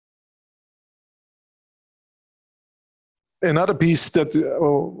another piece that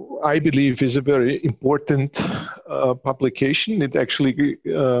I believe is a very important publication. It actually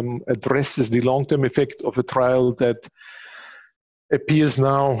addresses the long-term effect of a trial that appears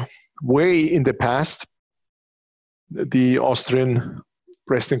now way in the past. The Austrian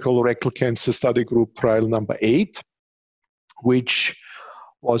breast and colorectal cancer study group trial number 8, which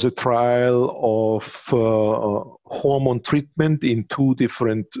was a trial of hormone treatment in 2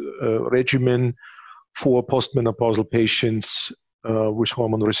 different regimens for postmenopausal patients with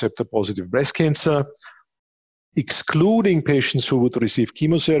hormone receptor-positive breast cancer, excluding patients who would receive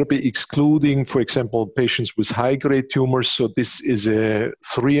chemotherapy, excluding, for example, patients with high-grade tumors. So this is a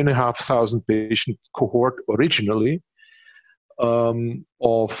 3,500 patient cohort originally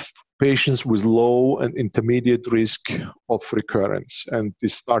of patients with low and intermediate risk of recurrence. And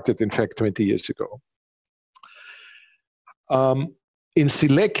this started, in fact, 20 years ago. In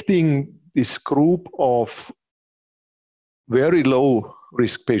selecting this group of very low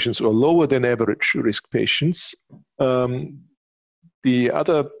risk patients or lower than average risk patients, the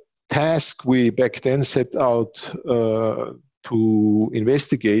other task we back then set out to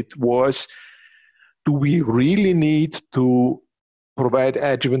investigate was, do we really need to provide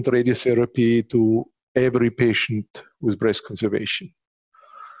adjuvant radiotherapy to every patient with breast conservation?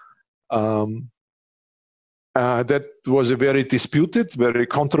 That was a very disputed, very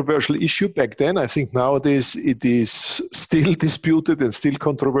controversial issue back then. I think nowadays it is still disputed and still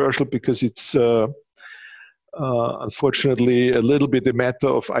controversial because it's unfortunately a little bit a matter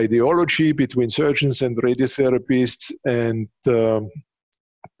of ideology between surgeons and radiotherapists, and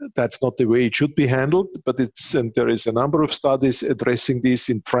that's not the way it should be handled. But and there is a number of studies addressing this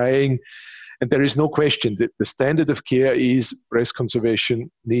in trying, and there is no question that the standard of care is breast conservation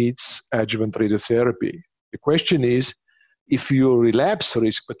needs adjuvant radiotherapy. The question is, if your relapse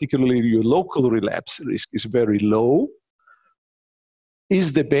risk, particularly your local relapse risk, is very low,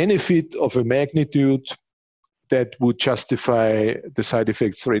 is the benefit of a magnitude that would justify the side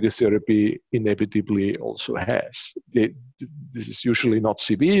effects radiotherapy inevitably also has? This is usually not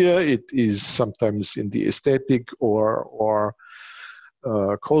severe. It is sometimes in the aesthetic or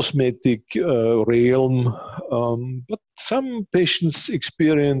cosmetic realm, but some patients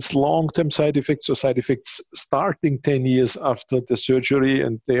experience long-term side effects or side effects starting 10 years after the surgery,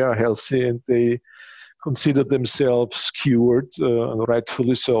 and they are healthy and they consider themselves cured,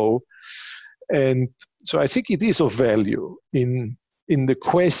 rightfully so. And so I think it is of value in the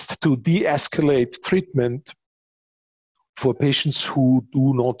quest to de-escalate treatment for patients who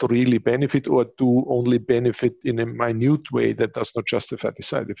do not really benefit or do only benefit in a minute way that does not justify the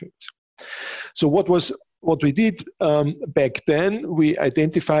side effects. So what we did back then, we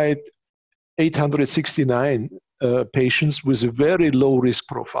identified 869 patients with a very low risk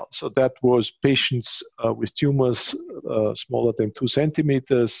profile. So that was patients with tumors smaller than 2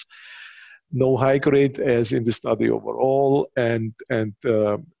 centimeters, no high grade as in the study overall, and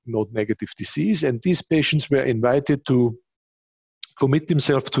no negative disease. And these patients were invited to commit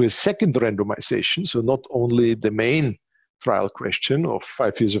themselves to a second randomization. So not only the main trial question of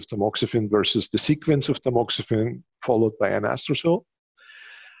 5 years of tamoxifen versus the sequence of tamoxifen followed by anastrozole.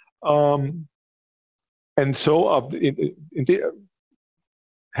 And so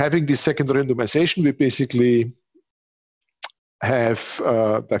having this second randomization, we basically have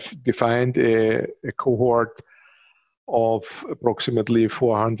defined a cohort of approximately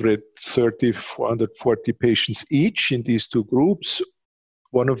 430, 440 patients each in these 2 groups.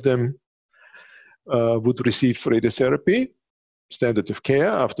 One of them would receive radiotherapy, standard of care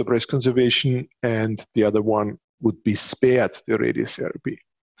after breast conservation, and the other one would be spared the radiotherapy.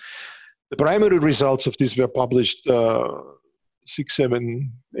 The primary results of this were published 6,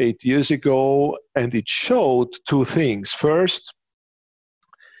 7, 8 years ago, and it showed 2 things. First,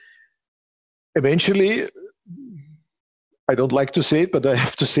 eventually, I don't like to say it, but I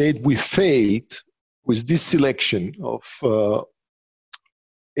have to say it, we failed with this selection of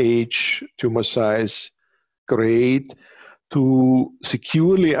age, tumor size, grade, to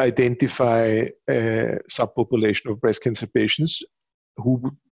securely identify a subpopulation of breast cancer patients who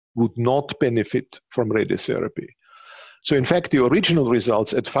would not benefit from radiotherapy. So in fact, the original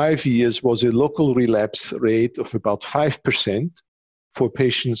results at 5 years was a local relapse rate of about 5% for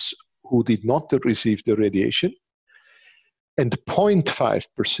patients who did not receive the radiation, and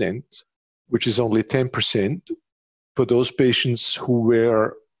 0.5%, which is only 10%, for those patients who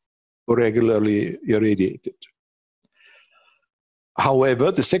were regularly irradiated.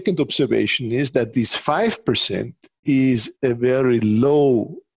 However, the second observation is that this 5% is a very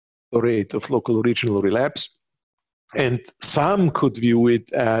low rate of local regional relapse, and some could view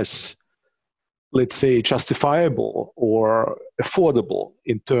it as let's say, justifiable or affordable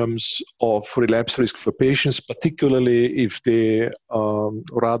in terms of relapse risk for patients, particularly if they are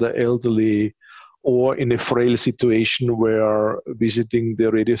rather elderly or in a frail situation where visiting the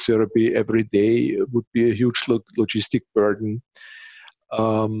radiotherapy every day would be a huge logistic burden.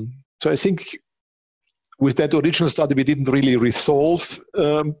 So I think with that original study, we didn't really resolve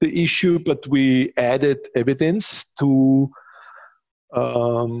the issue, but we added evidence to,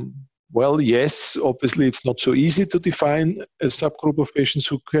 well, yes, obviously it's not so easy to define a subgroup of patients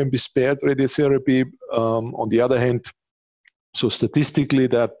who can be spared radiotherapy. On the other hand, so statistically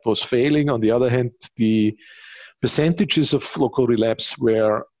that was failing. On the other hand, the percentages of local relapse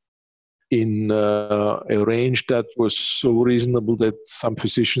were in a range that was so reasonable that some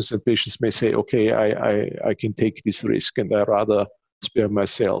physicians and patients may say, okay, I can take this risk and I rather spare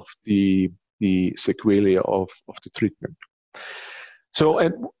myself the sequelae of the treatment. So,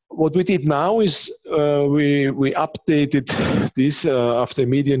 and what we did now is we updated this after a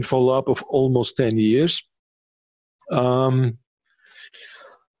median follow-up of almost 10 years.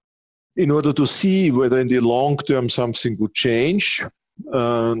 In order to see whether in the long term something would change.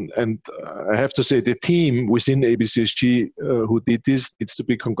 And I have to say the team within ABCSG who did this needs to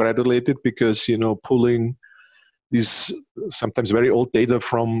be congratulated, because, you know, pulling this sometimes very old data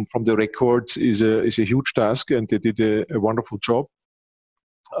from the records is a huge task, and they did a wonderful job.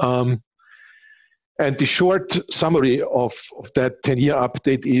 And the short summary of that 10-year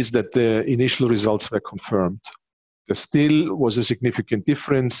update is that the initial results were confirmed. There still was a significant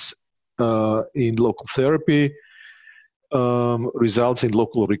difference in local therapy, results in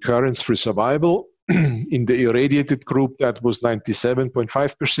local recurrence-free survival. In the irradiated group, that was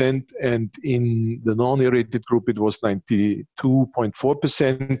 97.5%, and in the non-irradiated group, it was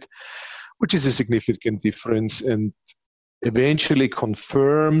 92.4%, which is a significant difference, and eventually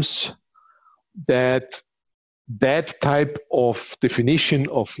confirms that that type of definition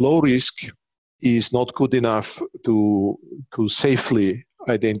of low risk is not good enough to safely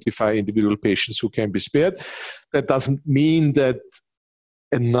identify individual patients who can be spared. That doesn't mean that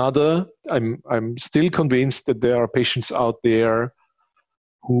I'm still convinced that there are patients out there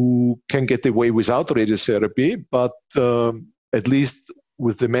who can get away without radiotherapy, but at least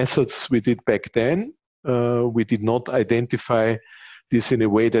with the methods we did back then, we did not identify this in a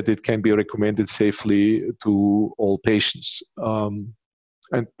way that it can be recommended safely to all patients.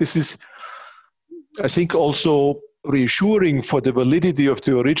 And this is, I think, also reassuring for the validity of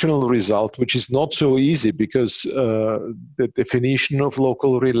the original result, which is not so easy, because the definition of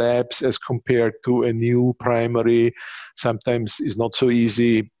local relapse as compared to a new primary sometimes is not so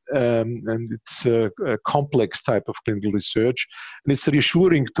easy, and it's a complex type of clinical research. And it's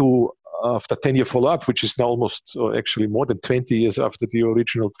reassuring to, after 10-year follow-up, which is now almost actually more than 20 years after the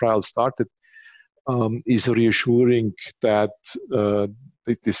original trial started, is reassuring that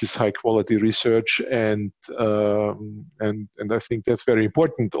this is high quality research, and I think that's very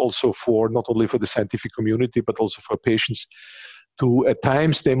important also for not only for the scientific community but also for patients to at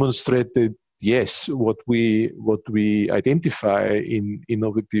times demonstrate that yes, what we identify in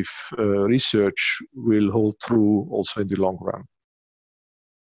innovative research will hold true also in the long run.